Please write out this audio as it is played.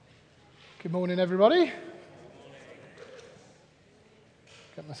Good morning, everybody.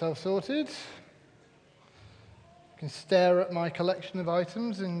 Get myself sorted. I can stare at my collection of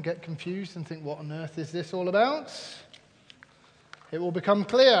items and get confused and think, what on earth is this all about? It will become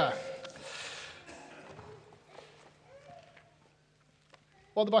clear.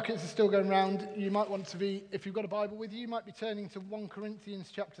 While the buckets are still going round, you might want to be, if you've got a Bible with you, you might be turning to 1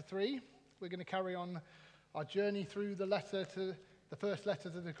 Corinthians chapter 3. We're going to carry on our journey through the first letter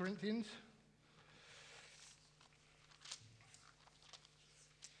to the Corinthians.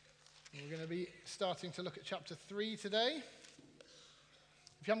 We're going to be starting to look at chapter 3 today.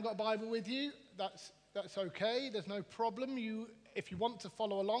 If you haven't got a Bible with you, that's okay. There's no problem. If you want to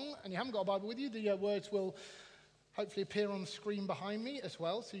follow along and you haven't got a Bible with you, the words will hopefully appear on the screen behind me as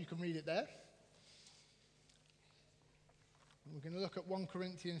well, so you can read it there. And we're going to look at 1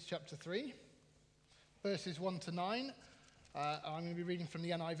 Corinthians chapter 3, verses 1 to 9. I'm going to be reading from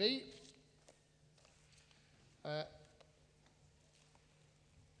the NIV.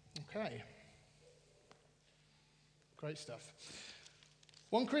 Okay. Great stuff.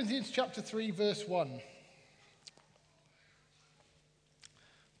 1 Corinthians chapter 3, verse 1.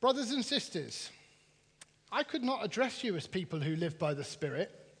 Brothers and sisters, I could not address you as people who live by the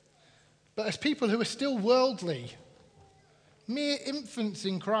Spirit, but as people who are still worldly, mere infants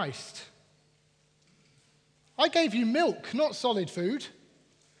in Christ. I gave you milk, not solid food,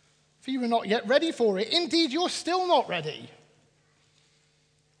 for you were not yet ready for it. Indeed, you're still not ready.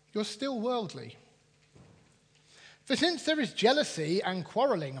 You're still worldly. For since there is jealousy and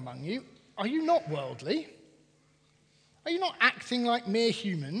quarreling among you, are you not worldly? Are you not acting like mere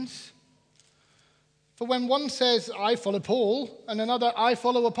humans? For when one says, I follow Paul, and another, I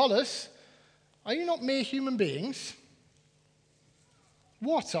follow Apollos, are you not mere human beings?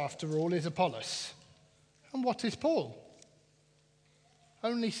 What, after all, is Apollos? And what is Paul?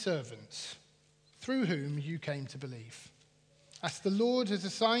 Only servants, through whom you came to believe. As the Lord has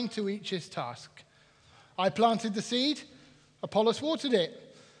assigned to each his task. I planted the seed, Apollos watered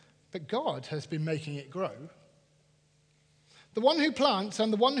it, but God has been making it grow. The one who plants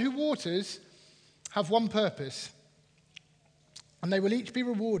and the one who waters have one purpose, and they will each be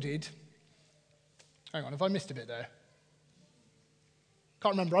rewarded. Hang on, have I missed a bit there?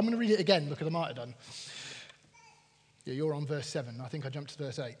 Can't remember. I'm going to read it again. Look at the martyr done. Yeah, you're on verse 7. I think I jumped to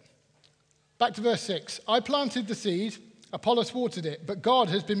verse 8. Back to verse 6. I planted the seed, Apollos watered it, but God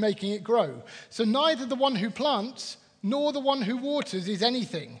has been making it grow. So neither the one who plants nor the one who waters is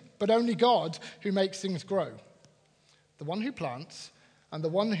anything, but only God who makes things grow. The one who plants and the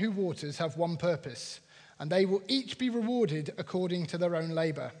one who waters have one purpose, and they will each be rewarded according to their own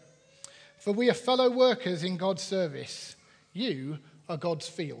labor. For we are fellow workers in God's service. You are God's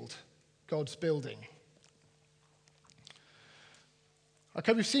field, God's building.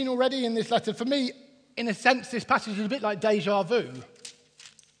 Okay, we've seen already in this letter, for me, in a sense, this passage is a bit like deja vu.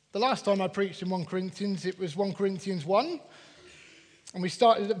 The last time I preached in 1 Corinthians, it was 1 Corinthians 1. And we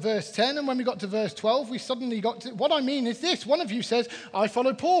started at verse 10, and when we got to verse 12, we suddenly got to... What I mean is this. One of you says, I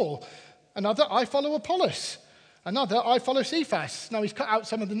follow Paul. Another, I follow Apollos. Another, I follow Cephas. Now, he's cut out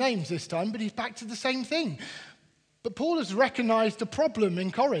some of the names this time, but he's back to the same thing. But Paul has recognized a problem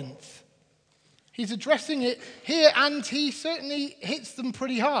in Corinth. He's addressing it here, and he certainly hits them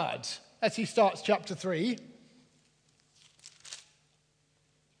pretty hard as he starts chapter 3.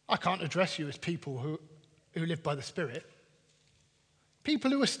 I can't address you as people who live by the Spirit.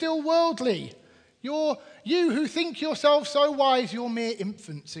 People who are still worldly. You who think yourself so wise, you're mere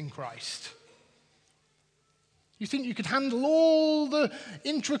infants in Christ. You think you could handle all the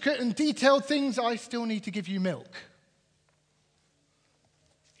intricate and detailed things. I still need to give you milk.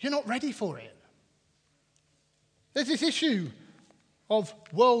 You're not ready for it. There's this issue of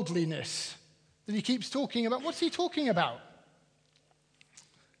worldliness that he keeps talking about. What's he talking about?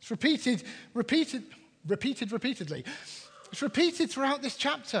 It's repeatedly. It's repeated throughout this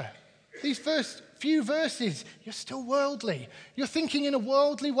chapter. These first few verses, you're still worldly. You're thinking in a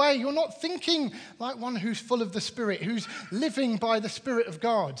worldly way. You're not thinking like one who's full of the Spirit, who's living by the Spirit of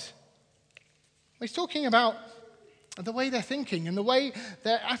God. He's talking about the way they're thinking and the way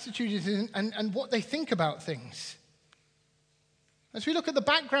their attitude is and what they think about things. As we look at the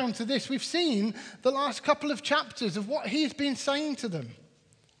background to this, we've seen the last couple of chapters of what he's been saying to them.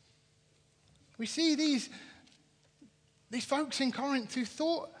 We see these folks in Corinth who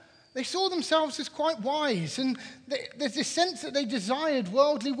they saw themselves as quite wise, and there's this sense that they desired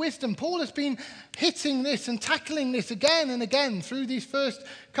worldly wisdom. Paul has been hitting this and tackling this again and again through these first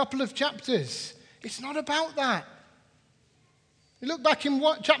couple of chapters. It's not about that. You look back in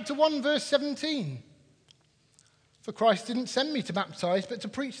chapter 1, verse 17. For Christ didn't send me to baptize, but to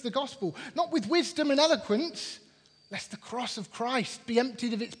preach the gospel, not with wisdom and eloquence, lest the cross of Christ be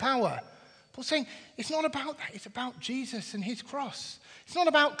emptied of its power. Paul's saying it's not about that. It's about Jesus and his cross. It's not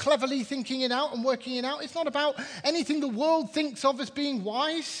about cleverly thinking it out and working it out. It's not about anything the world thinks of as being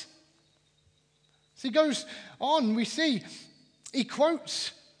wise. So he goes on, we see, he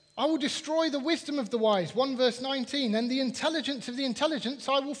quotes, I will destroy the wisdom of the wise, 1 verse 19, and the intelligence of the intelligent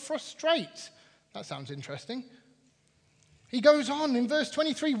I will frustrate. That sounds interesting. He goes on in verse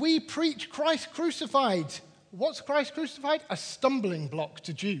 23, we preach Christ crucified. What's Christ crucified? A stumbling block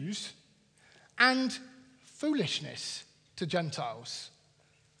to Jews and foolishness to Gentiles.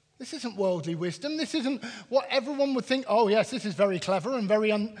 This isn't worldly wisdom. This isn't what everyone would think, oh yes, this is very clever and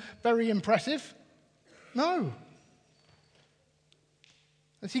very impressive. No.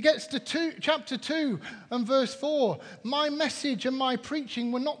 As he gets to chapter 2 and verse 4, my message and my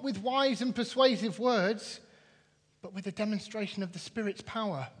preaching were not with wise and persuasive words, but with a demonstration of the Spirit's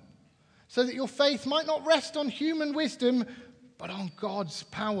power, so that your faith might not rest on human wisdom, but on God's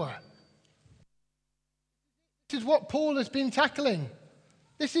power. This is what Paul has been tackling.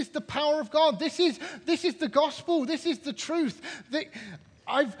 This is the power of God. This is the gospel. This is the truth that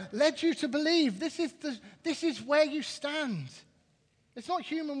I've led you to believe. This is where you stand. It's not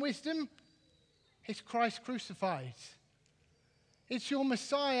human wisdom. It's Christ crucified. It's your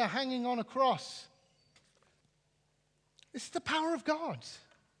Messiah hanging on a cross. It's the power of God.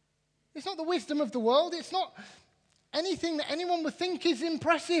 It's not the wisdom of the world. It's not anything that anyone would think is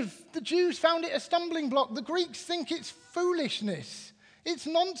impressive. The Jews found it a stumbling block. The Greeks think it's foolishness. It's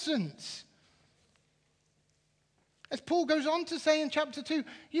nonsense. As Paul goes on to say in chapter 2,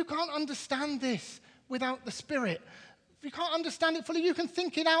 you can't understand this without the Spirit. If you can't understand it fully, you can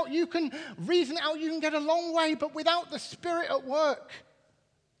think it out, you can reason it out, you can get a long way, but without the Spirit at work,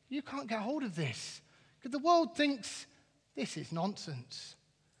 you can't get hold of this. Because the world thinks this is nonsense.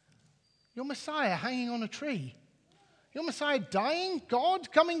 Your Messiah hanging on a tree. Your Messiah dying?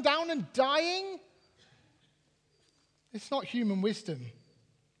 God coming down and dying? It's not human wisdom.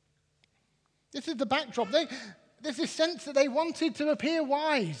 This is the backdrop. There's this sense that they wanted to appear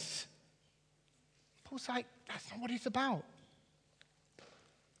wise. Paul's like, that's not what it's about.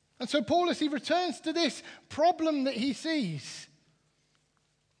 And so Paul, as he returns to this problem that he sees,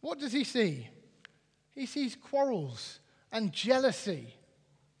 what does he see? He sees quarrels and jealousy.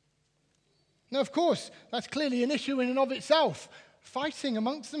 Now, of course, that's clearly an issue in and of itself. Fighting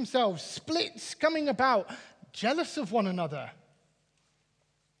amongst themselves, splits coming about, jealous of one another.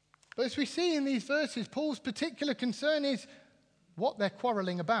 But as we see in these verses, Paul's particular concern is what they're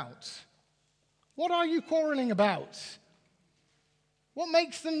quarreling about. What are you quarreling about? What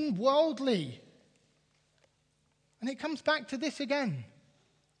makes them worldly? And it comes back to this again.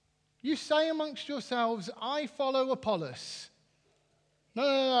 You say amongst yourselves, I follow Apollos.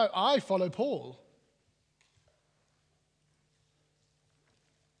 No, I follow Paul.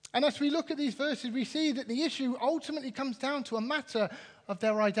 And as we look at these verses, we see that the issue ultimately comes down to a matter of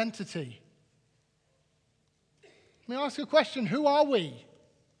their identity. Let me ask you a question. Who are we?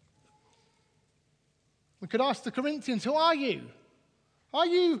 We could ask the Corinthians, who are you? Are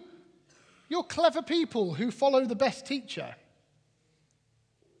you you're clever people who follow the best teacher?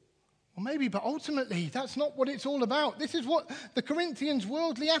 Well, maybe, but ultimately, that's not what it's all about. This is what the Corinthians'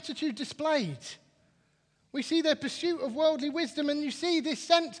 worldly attitude displayed. We see their pursuit of worldly wisdom, and you see this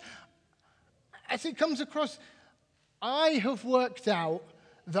sense, as it comes across, I have worked out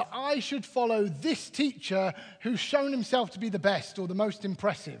that I should follow this teacher who's shown himself to be the best or the most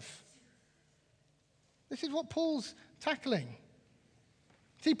impressive. This is what Paul's tackling.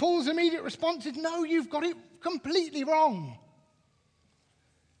 See, Paul's immediate response is, no, you've got it completely wrong.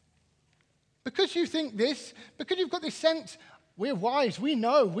 Because you think this, because you've got this sense, we're wise, we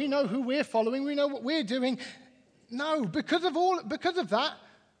know who we're following, we know what we're doing. No, because of that,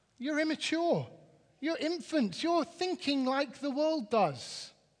 you're immature. You're infants. You're thinking like the world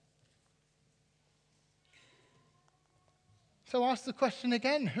does. So ask the question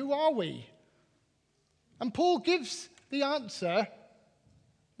again, who are we? And Paul gives the answer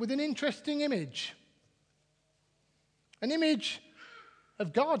with an interesting image. An image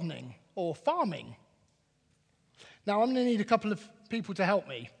of gardening or farming. Now, I'm going to need a couple of people to help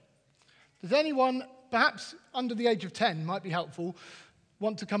me. Does anyone, perhaps under the age of 10, might be helpful,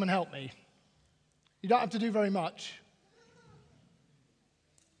 want to come and help me? You don't have to do very much.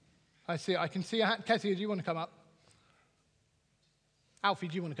 I can see a hand. Kessie, do you want to come up? Alfie,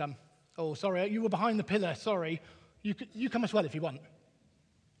 do you want to come? Oh, sorry, you were behind the pillar, sorry. You come as well if you want.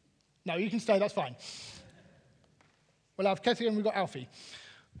 No, you can stay, that's fine. We'll have Kessie and we've got Alfie.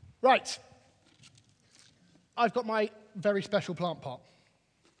 Right. I've got my very special plant pot.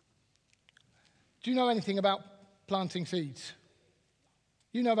 Do you know anything about planting seeds?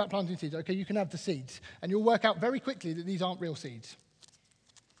 You know about planting seeds. Okay, you can have the seeds. And you'll work out very quickly that these aren't real seeds.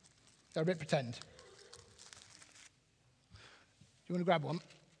 They're a bit pretend. Do you want to grab one?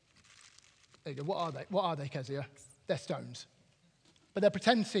 There you go. What are they? What are they, Kezia? They're stones. But they're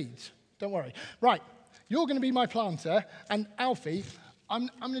pretend seeds. Don't worry. Right, you're going to be my planter, and Alfie, I'm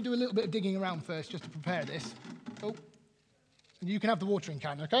going to do a little bit of digging around first just to prepare this. Oh, and you can have the watering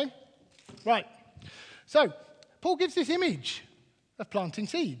can, okay? Right. So, Paul gives this image of planting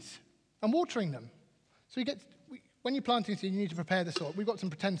seeds and watering them. So when you're planting seeds, you need to prepare the soil. We've got some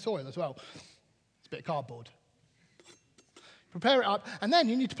pretend soil as well. It's a bit of cardboard. Prepare it up, and then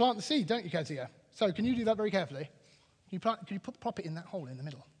you need to plant the seed, don't you, Kezia? So can you do that very carefully? Can you prop it in that hole in the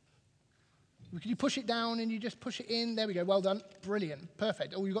middle? Can you push it down and you just push it in? There we go. Well done. Brilliant.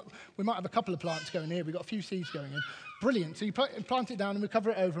 Perfect. Oh, we might have a couple of plants going here. We've got a few seeds going in. Brilliant. So you plant it down and we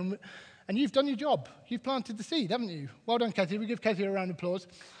cover it over, and you've done your job. You've planted the seed, haven't you? Well done, Kezia. We give Kezia a round of applause.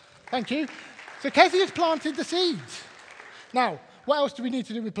 Thank you. So Kezia's planted the seeds. Now, what else do we need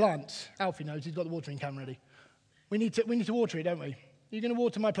to do with plants? Alfie knows. He's got the watering can ready. We need to water it, don't we? You're going to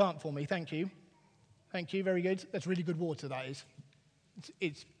water my plant for me. Thank you. Thank you. Very good. That's really good water, that is.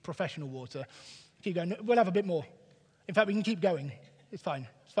 It's professional water. Keep going. We'll have a bit more. In fact, we can keep going. It's fine.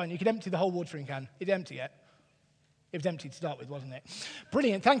 It's fine. You can empty the whole watering can. Is it empty yet? It was empty to start with, wasn't it?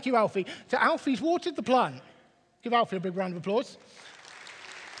 Brilliant. Thank you, Alfie. So Alfie's watered the plant. Give Alfie a big round of applause.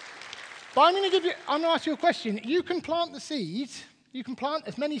 But I'm going to ask you a question. You can plant the seeds. You can plant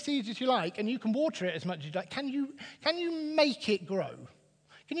as many seeds as you like, and you can water it as much as you like. Can you make it grow?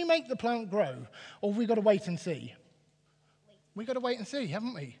 Can you make the plant grow? Or have we got to wait and see? We've got to wait and see,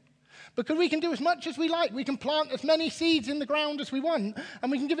 haven't we? Because we can do as much as we like. We can plant as many seeds in the ground as we want,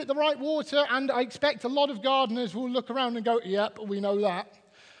 and we can give it the right water, and I expect a lot of gardeners will look around and go, yep, we know that.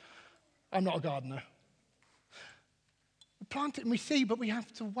 I'm not a gardener. We plant it and we see, but we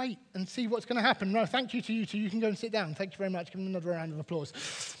have to wait and see what's going to happen. No, thank you to you two. You can go and sit down. Thank you very much. Give them another round of applause.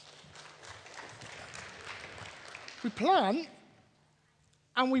 We plant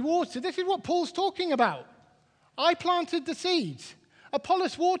and we water. This is what Paul's talking about. I planted the seeds.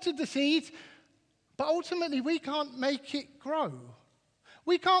 Apollos watered the seeds, but ultimately we can't make it grow.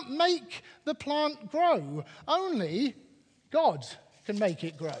 We can't make the plant grow. Only God can make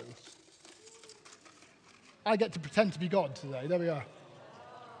it grow. I get to pretend to be God today. There we are.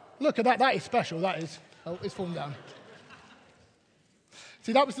 Look at that. That is special. That is. Oh, it's fallen down.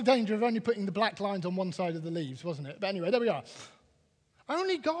 See, that was the danger of only putting the black lines on one side of the leaves, wasn't it? But anyway, there we are.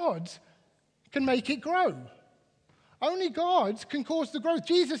 Only God can make it grow. Only God can cause the growth.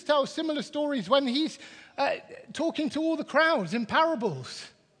 Jesus tells similar stories when he's talking to all the crowds in parables.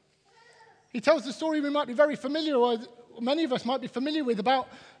 He tells the story we might be very familiar with, many of us might be familiar with, about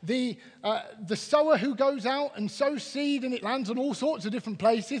the sower who goes out and sows seed and it lands on all sorts of different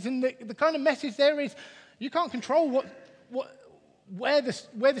places. And the kind of message there is you can't control where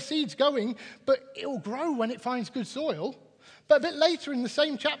the seed's going, but it will grow when it finds good soil. But a bit later in the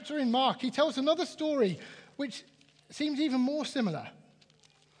same chapter in Mark, he tells another story which seems even more similar.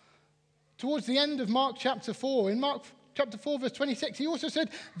 Towards the end of Mark chapter 4, in Mark chapter 4, verse 26, he also said,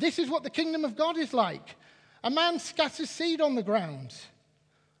 this is what the kingdom of God is like. A man scatters seed on the ground.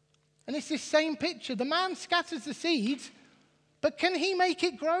 And it's this same picture. The man scatters the seed, but can he make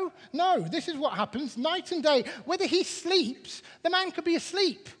it grow? No, this is what happens night and day. Whether he sleeps, the man could be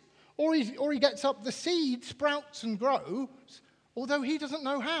asleep, or he gets up, the seed sprouts and grows, although he doesn't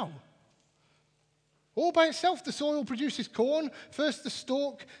know how. All by itself, the soil produces corn, first the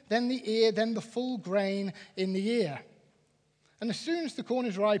stalk, then the ear, then the full grain in the ear. And as soon as the corn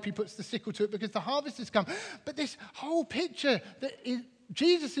is ripe, he puts the sickle to it because the harvest has come. But this whole picture that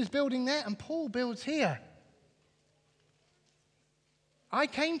Jesus is building there and Paul builds here. I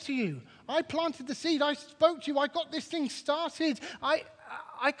came to you. I planted the seed. I spoke to you. I got this thing started.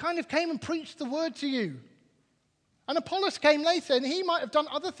 I kind of came and preached the word to you. And Apollos came later, and he might have done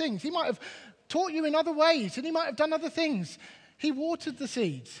other things. He might have taught you in other ways, and he might have done other things. He watered the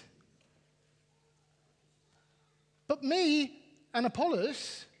seeds. But me and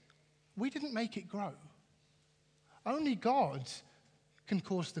Apollos, we didn't make it grow. Only God can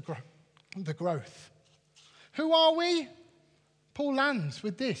cause the growth. Who are we? Paul lands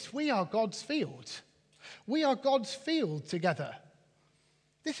with this. We are God's field. We are God's field together.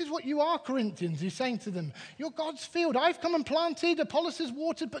 This is what you are, Corinthians. He's saying to them, you're God's field. I've come and planted, Apollos has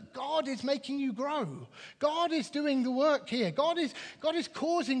watered, but God is making you grow. God is doing the work here. God is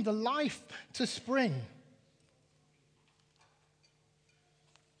causing the life to spring.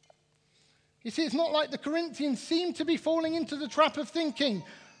 You see, it's not like the Corinthians seem to be falling into the trap of thinking.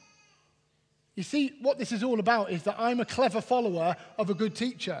 You see, what this is all about is that I'm a clever follower of a good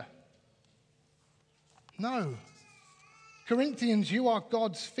teacher. No. Corinthians, you are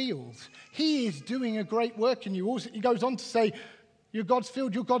God's field. He is doing a great work in you. Also, he goes on to say, you're God's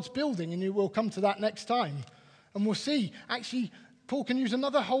field, you're God's building, and we'll come to that next time. And we'll see, actually, Paul can use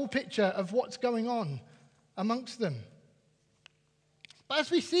another whole picture of what's going on amongst them. But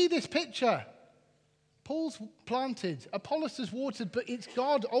as we see this picture, Paul's planted, Apollos has watered, but it's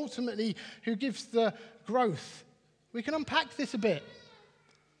God ultimately who gives the growth. We can unpack this a bit.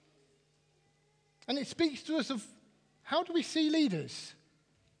 And it speaks to us of how do we see leaders?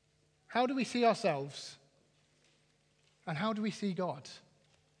 How do we see ourselves? And how do we see God?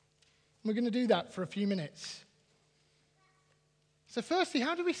 We're going to do that for a few minutes. So firstly,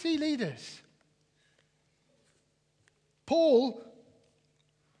 how do we see leaders? Paul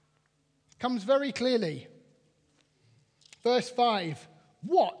comes very clearly. Verse 5,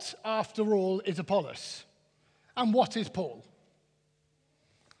 what, after all, is Apollos? And what is Paul?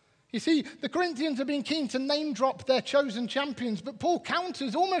 You see, the Corinthians have been keen to name drop their chosen champions, but Paul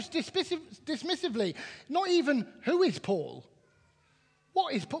counters almost dismissively. Not even, who is Paul?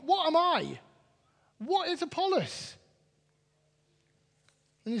 What am I? What is Apollos?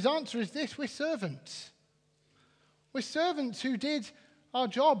 And his answer is this: we're servants. We're servants who did our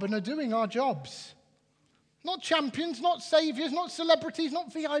job and are doing our jobs. Not champions, not saviors, not celebrities,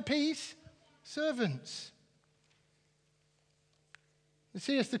 not VIPs. Servants. You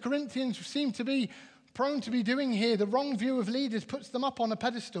see, as the Corinthians seem to be prone to be doing here, the wrong view of leaders puts them up on a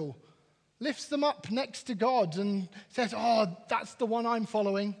pedestal, lifts them up next to God and says, oh, that's the one I'm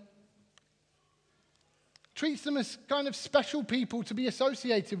following. Treats them as kind of special people to be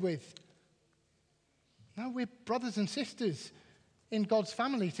associated with. No, we're brothers and sisters in God's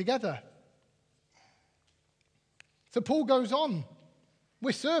family together. So Paul goes on.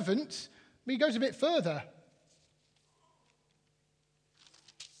 We're servants, but he goes a bit further.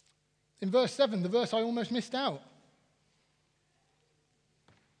 In verse 7, the verse I almost missed out.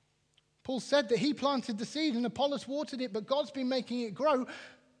 Paul said that he planted the seed and Apollos watered it, but God's been making it grow.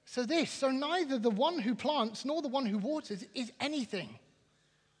 So neither the one who plants nor the one who waters is anything.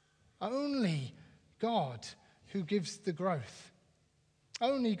 Only God who gives the growth.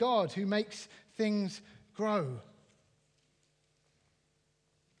 Only God who makes things grow.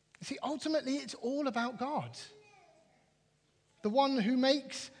 You see, ultimately it's all about God. The one who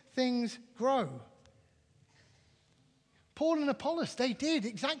makes things grow. Paul and Apollos, they did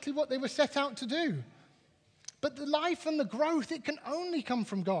exactly what they were set out to do. But the life and the growth, it can only come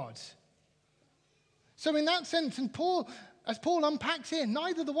from God. So in that sense, as Paul unpacks here,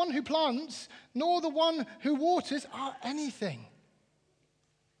 neither the one who plants nor the one who waters are anything.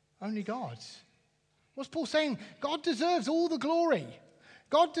 Only God. What's Paul saying? God deserves all the glory.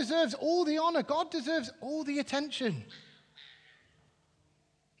 God deserves all the honor. God deserves all the attention.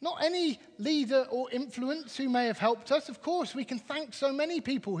 Not any leader or influence who may have helped us. Of course, we can thank so many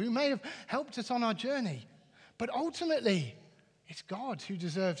people who may have helped us on our journey. But ultimately, it's God who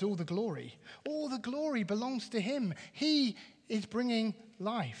deserves all the glory. All the glory belongs to him. He is bringing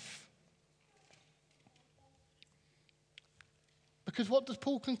life. Because what does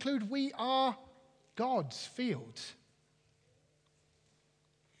Paul conclude? We are God's field.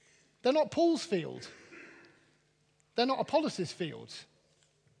 They're not Paul's field. They're not Apollos' field.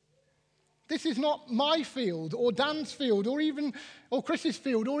 This is not my field or Dan's field or Chris's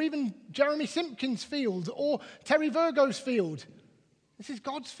field or even Jeremy Simpkins' field or Terry Virgo's field. This is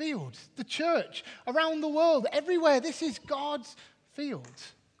God's field. The church around the world, everywhere, this is God's field.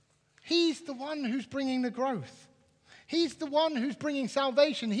 He's the one who's bringing the growth. He's the one who's bringing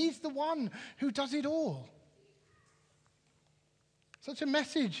salvation. He's the one who does it all. Such a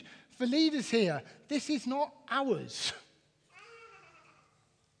message for leaders here. This is not ours.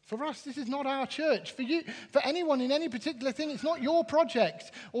 For us, this is not our church. For you, for anyone in any particular thing, it's not your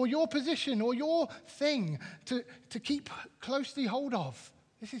project or your position or your thing to keep closely hold of.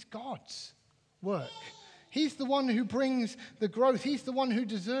 This is God's work. He's the one who brings the growth. He's the one who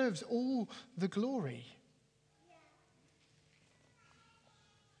deserves all the glory.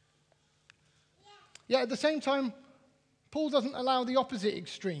 Yet at the same time, Paul doesn't allow the opposite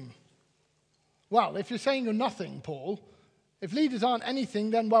extreme. Well, if you're saying you're nothing, Paul, if leaders aren't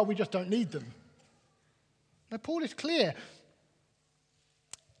anything, then, well, we just don't need them. Now, Paul is clear.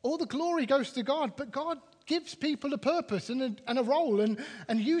 All the glory goes to God, but God gives people a purpose and a role and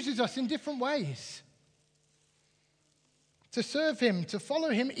uses us in different ways. To serve him, to follow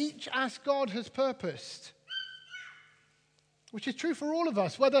him, each as God has purposed. which is true for all of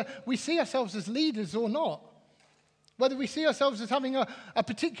us, whether we see ourselves as leaders or not, whether we see ourselves as having a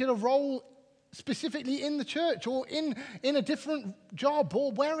particular role specifically in the church or in a different job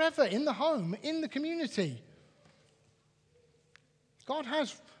or wherever, in the home, in the community. God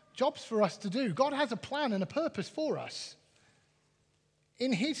has jobs for us to do. God has a plan and a purpose for us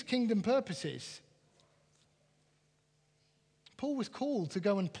in his kingdom purposes. Paul was called to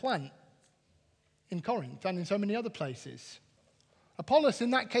go and plant in Corinth and in so many other places. Apollos,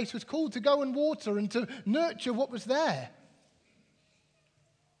 in that case, was called to go and water and to nurture what was there.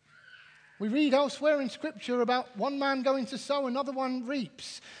 We read elsewhere in Scripture about one man going to sow, another one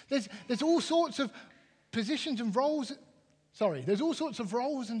reaps. There's all sorts of positions and roles. There's all sorts of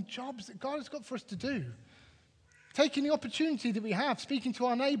roles and jobs that God has got for us to do. Taking the opportunity that we have, speaking to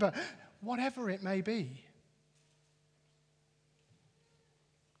our neighbor, whatever it may be.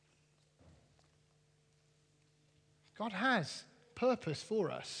 God has purpose for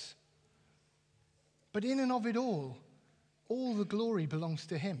us. But in and of it all the glory belongs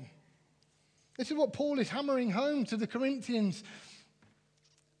to him. This is what Paul is hammering home to the Corinthians.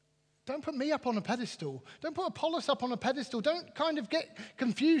 Don't put me up on a pedestal. Don't put Apollos up on a pedestal. Don't kind of get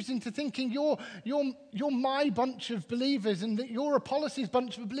confused into thinking you're my bunch of believers and that you're Apollos'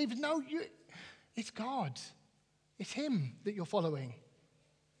 bunch of believers. No, it's God. It's him that you're following.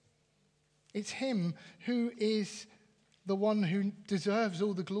 It's him who is the one who deserves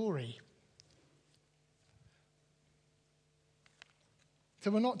all the glory. So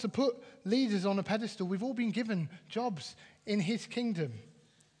we're not to put leaders on a pedestal. We've all been given jobs in his kingdom.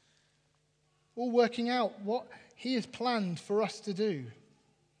 All working out what he has planned for us to do.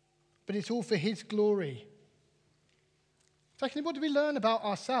 But it's all for his glory. Secondly, what do we learn about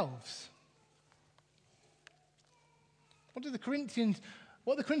ourselves? What have the Corinthians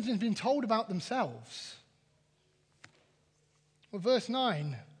been told about themselves? Well, verse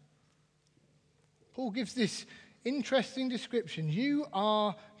 9, Paul gives this interesting description. You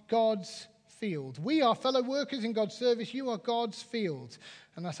are God's field. We are fellow workers in God's service. You are God's field.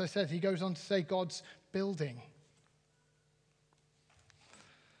 And as I said, he goes on to say God's building.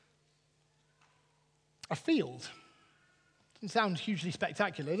 A field. Doesn't sound hugely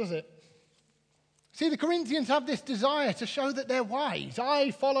spectacular, does it? See, the Corinthians have this desire to show that they're wise.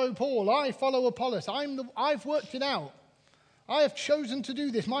 I follow Paul. I follow Apollos. I've worked it out. I have chosen to do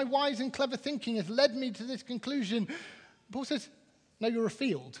this. My wise and clever thinking has led me to this conclusion. Paul says, no, you're a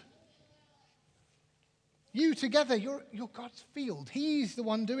field. You together, you're God's field. He's the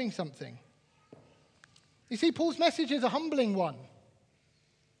one doing something. You see, Paul's message is a humbling one.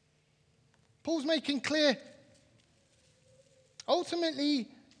 Paul's making clear, ultimately,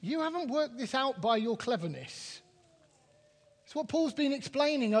 you haven't worked this out by your cleverness. It's what Paul's been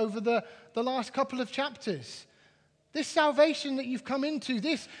explaining over the last couple of chapters. This salvation that you've come into,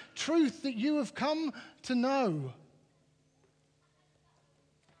 this truth that you have come to know.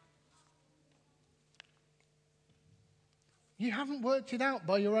 You haven't worked it out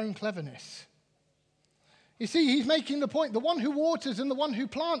by your own cleverness. You see, he's making the point, the one who waters and the one who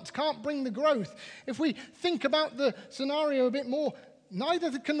plants can't bring the growth. If we think about the scenario a bit more,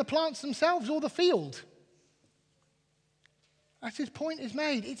 neither can the plants themselves or the field. As his point is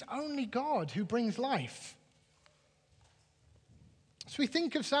made, it's only God who brings life. As we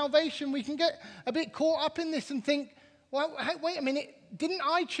think of salvation, we can get a bit caught up in this and think, well, hey, wait a minute, didn't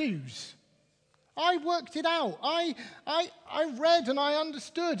I choose? I worked it out. I read and I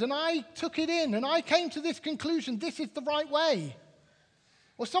understood and I took it in and I came to this conclusion, this is the right way.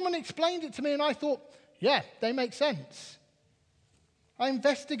 Or someone explained it to me and I thought, yeah, they make sense. I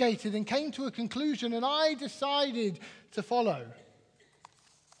investigated and came to a conclusion and I decided to follow.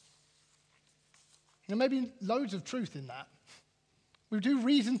 There may be loads of truth in that. We do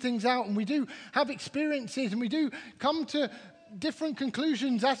reason things out and we do have experiences and we do come to different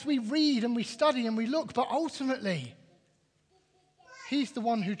conclusions as we read and we study and we look, but ultimately, he's the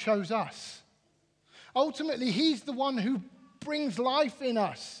one who chose us. Ultimately, he's the one who brings life in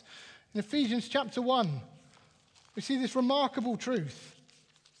us. In Ephesians chapter 1, we see this remarkable truth.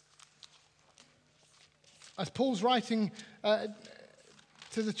 As Paul's writing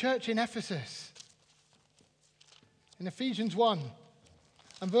to the church in Ephesus, in Ephesians 1,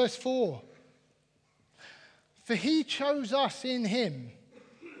 and verse 4, for he chose us in him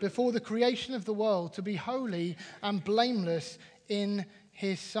before the creation of the world to be holy and blameless in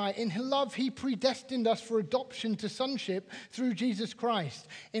his sight. In love, he predestined us for adoption to sonship through Jesus Christ,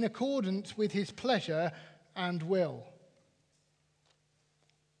 in accordance with his pleasure and will.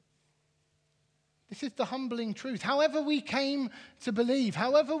 This This is the humbling truth. However we came to believe,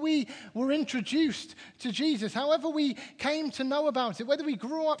 however we were introduced to Jesus, however we came to know about it, whether we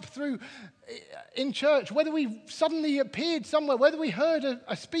grew up in church, whether we suddenly appeared somewhere, whether we heard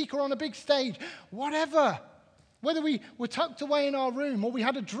a speaker on a big stage, whatever, whether we were tucked away in our room or we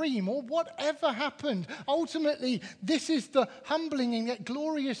had a dream or whatever happened, ultimately, this is the humbling and yet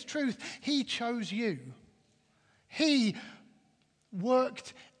glorious truth. He chose you. He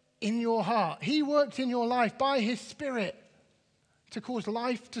worked in your heart. He worked in your life by his Spirit to cause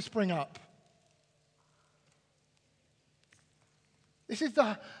life to spring up. This is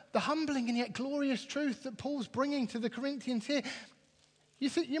the humbling and yet glorious truth that Paul's bringing to the Corinthians here.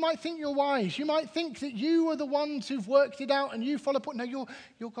 You might think you're wise. You might think that you are the ones who've worked it out and you follow Paul. No,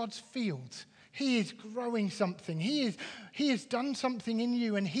 you're God's field. He is growing something. He has done something in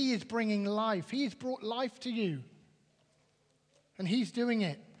you and he is bringing life. He has brought life to you. And he's doing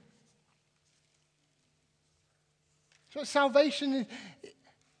it. So salvation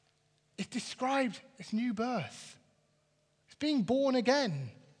is described as new birth. It's being born again.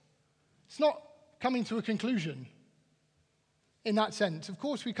 It's not coming to a conclusion in that sense. Of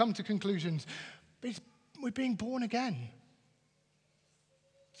course we come to conclusions, but we're being born again.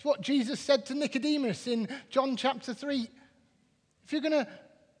 It's what Jesus said to Nicodemus in John chapter 3. If you're going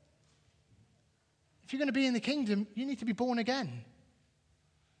to be in the kingdom, you need to be born again.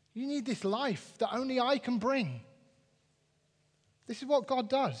 You need this life that only I can bring. This is what God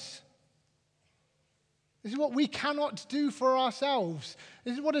does. This is what we cannot do for ourselves.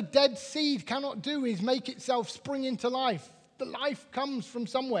 This is what a dead seed cannot do, is make itself spring into life. The life comes from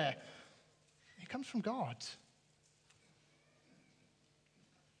somewhere. It comes from God.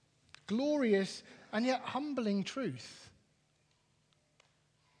 Glorious and yet humbling truth.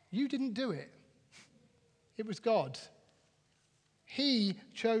 You didn't do it. It was God. He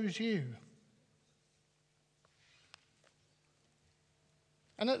chose you.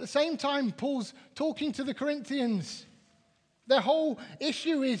 And at the same time, Paul's talking to the Corinthians. Their whole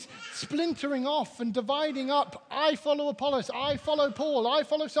issue is splintering off and dividing up. I follow Apollos. I follow Paul. I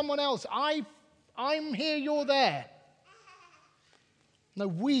follow someone else. I'm here, you're there. No,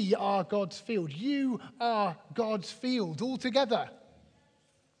 we are God's field. You are God's field altogether.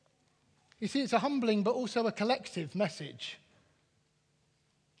 You see, it's a humbling but also a collective message.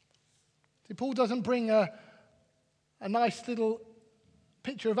 See, Paul doesn't bring a nice little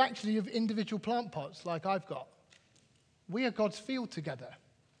picture of individual plant pots like I've got. We are God's field together.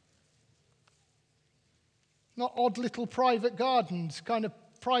 Not odd little private gardens, kind of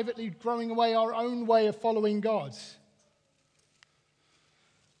privately growing away our own way of following God.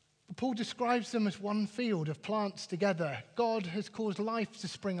 But Paul describes them as one field of plants together. God has caused life to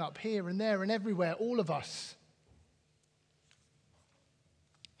spring up here and there and everywhere, all of us.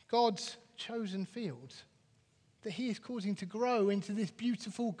 God's chosen field that he is causing to grow into this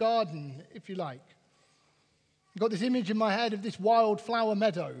beautiful garden, if you like. I've got this image in my head of this wildflower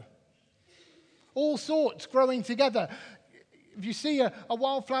meadow. All sorts growing together. If you see a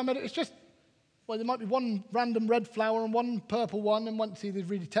wildflower meadow, it's just, well, there might be one random red flower and one purple one, and one, see, there's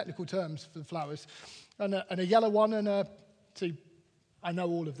really technical terms for the flowers, and a yellow one, and see, I know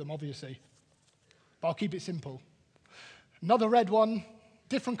all of them, obviously, but I'll keep it simple. Another red one,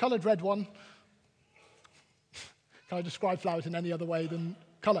 different coloured red one. Can I describe flowers in any other way than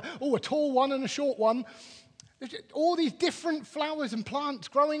colour? Oh, a tall one and a short one. All these different flowers and plants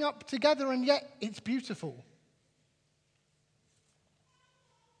growing up together, and yet it's beautiful.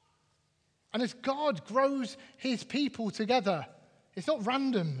 And as God grows his people together, it's not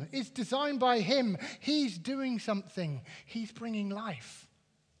random. It's designed by him. He's doing something. He's bringing life.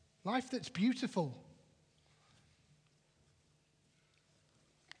 Life that's beautiful.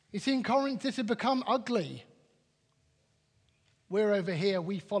 You see, in Corinth, this had become ugly. We're over here,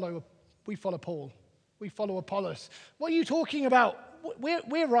 we follow Paul. We follow Apollos. What are you talking about?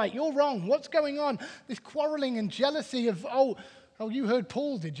 We're right, you're wrong. What's going on? This quarreling and jealousy of, oh, you heard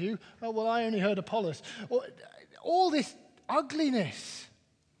Paul, did you? Oh, well, I only heard Apollos. All this ugliness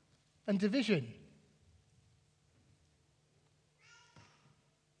and division.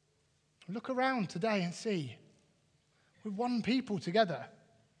 Look around today and see. We're one people together.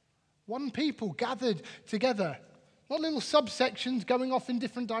 One people gathered together. Not little subsections going off in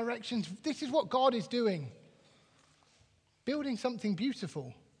different directions. This is what God is doing. Building something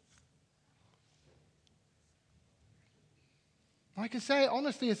beautiful. I can say it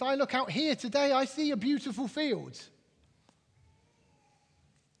honestly, as I look out here today, I see a beautiful field.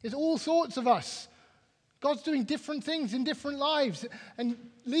 There's all sorts of us. God's doing different things in different lives and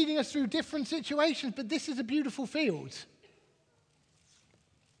leading us through different situations, but this is a beautiful field.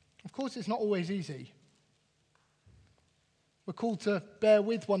 Of course, it's not always easy. We're called to bear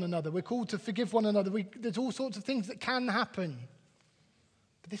with one another. We're called to forgive one another. There's all sorts of things that can happen.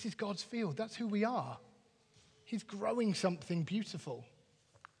 But this is God's field. That's who we are. He's growing something beautiful.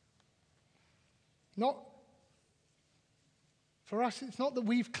 For us, it's not that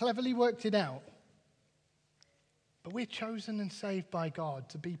we've cleverly worked it out, but we're chosen and saved by God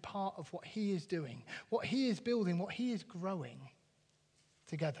to be part of what He is doing, what He is building, what He is growing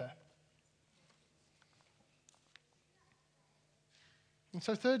together. And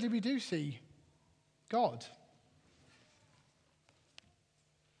so thirdly, we do see God.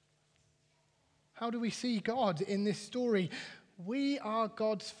 How do we see God in this story? We are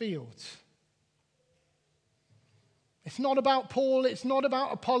God's field. It's not about Paul, it's not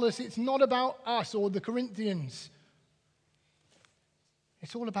about Apollos, it's not about us or the Corinthians.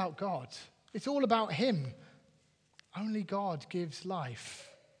 It's all about God. It's all about Him. Only God gives life.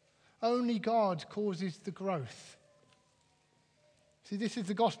 Only God causes the growth. See, this is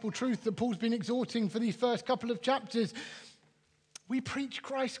the gospel truth that Paul's been exhorting for these first couple of chapters. We preach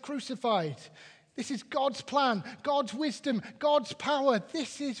Christ crucified. This is God's plan, God's wisdom, God's power.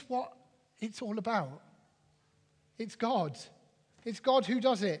 This is what it's all about. It's God. It's God who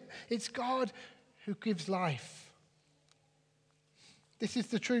does it. It's God who gives life. This is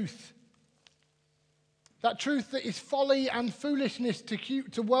the truth. That truth that is folly and foolishness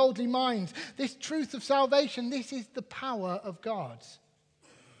to worldly minds. This truth of salvation, this is the power of God.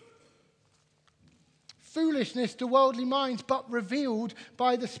 Foolishness to worldly minds, but revealed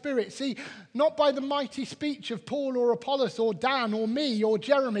by the Spirit. See, not by the mighty speech of Paul or Apollos or Dan or me or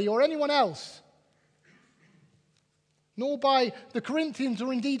Jeremy or anyone else, nor by the Corinthians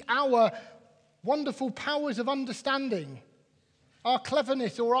or indeed our wonderful powers of understanding, our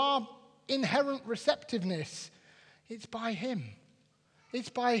cleverness or our inherent receptiveness. It's by Him. It's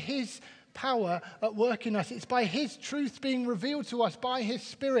by His power at work in us. It's by His truth being revealed to us by His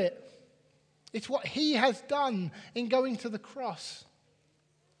Spirit. It's what He has done in going to the cross.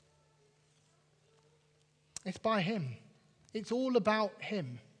 It's by Him. It's all about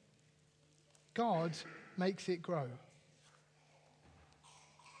Him. God makes it grow.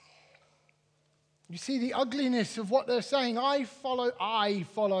 You see the ugliness of what they're saying. I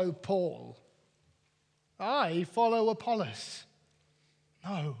follow Paul. I follow Apollos.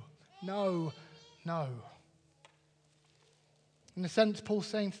 No. In a sense, Paul's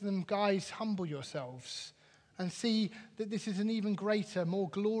saying to them, guys, humble yourselves and see that this is an even greater, more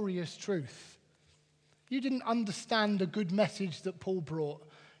glorious truth. You didn't understand the good message that Paul brought.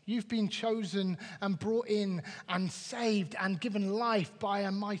 You've been chosen and brought in and saved and given life by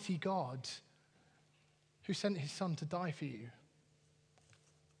a mighty God who sent His Son to die for you.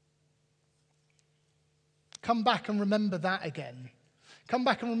 Come back and remember that again. Come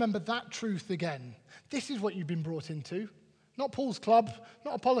back and remember that truth again. This is what you've been brought into. Not Paul's club,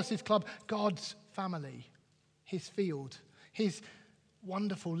 not Apollos' club, God's family, His field, His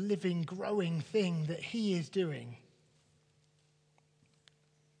wonderful, living, growing thing that He is doing.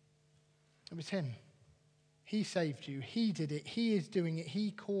 It was Him. He saved you. He did it. He is doing it.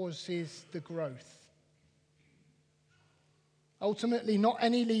 He causes the growth. Ultimately, not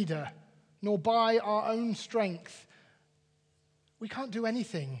any leader, nor by our own strength. We can't do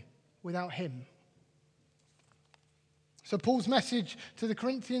anything without Him. So Paul's message to the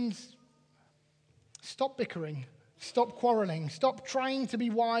Corinthians, stop bickering, stop quarreling, stop trying to be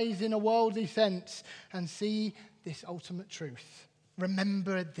wise in a worldly sense, and see this ultimate truth.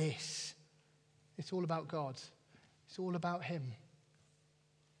 Remember this. It's all about God. It's all about Him.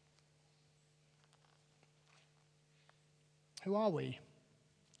 Who are we?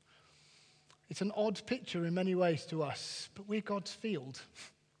 It's an odd picture in many ways to us, but we're God's field.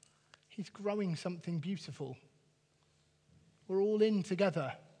 He's growing something beautiful. We're all in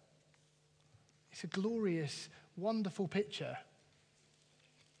together. It's a glorious, wonderful picture.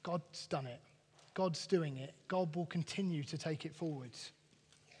 God's done it. God's doing it. God will continue to take it forwards.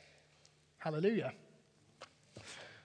 Hallelujah.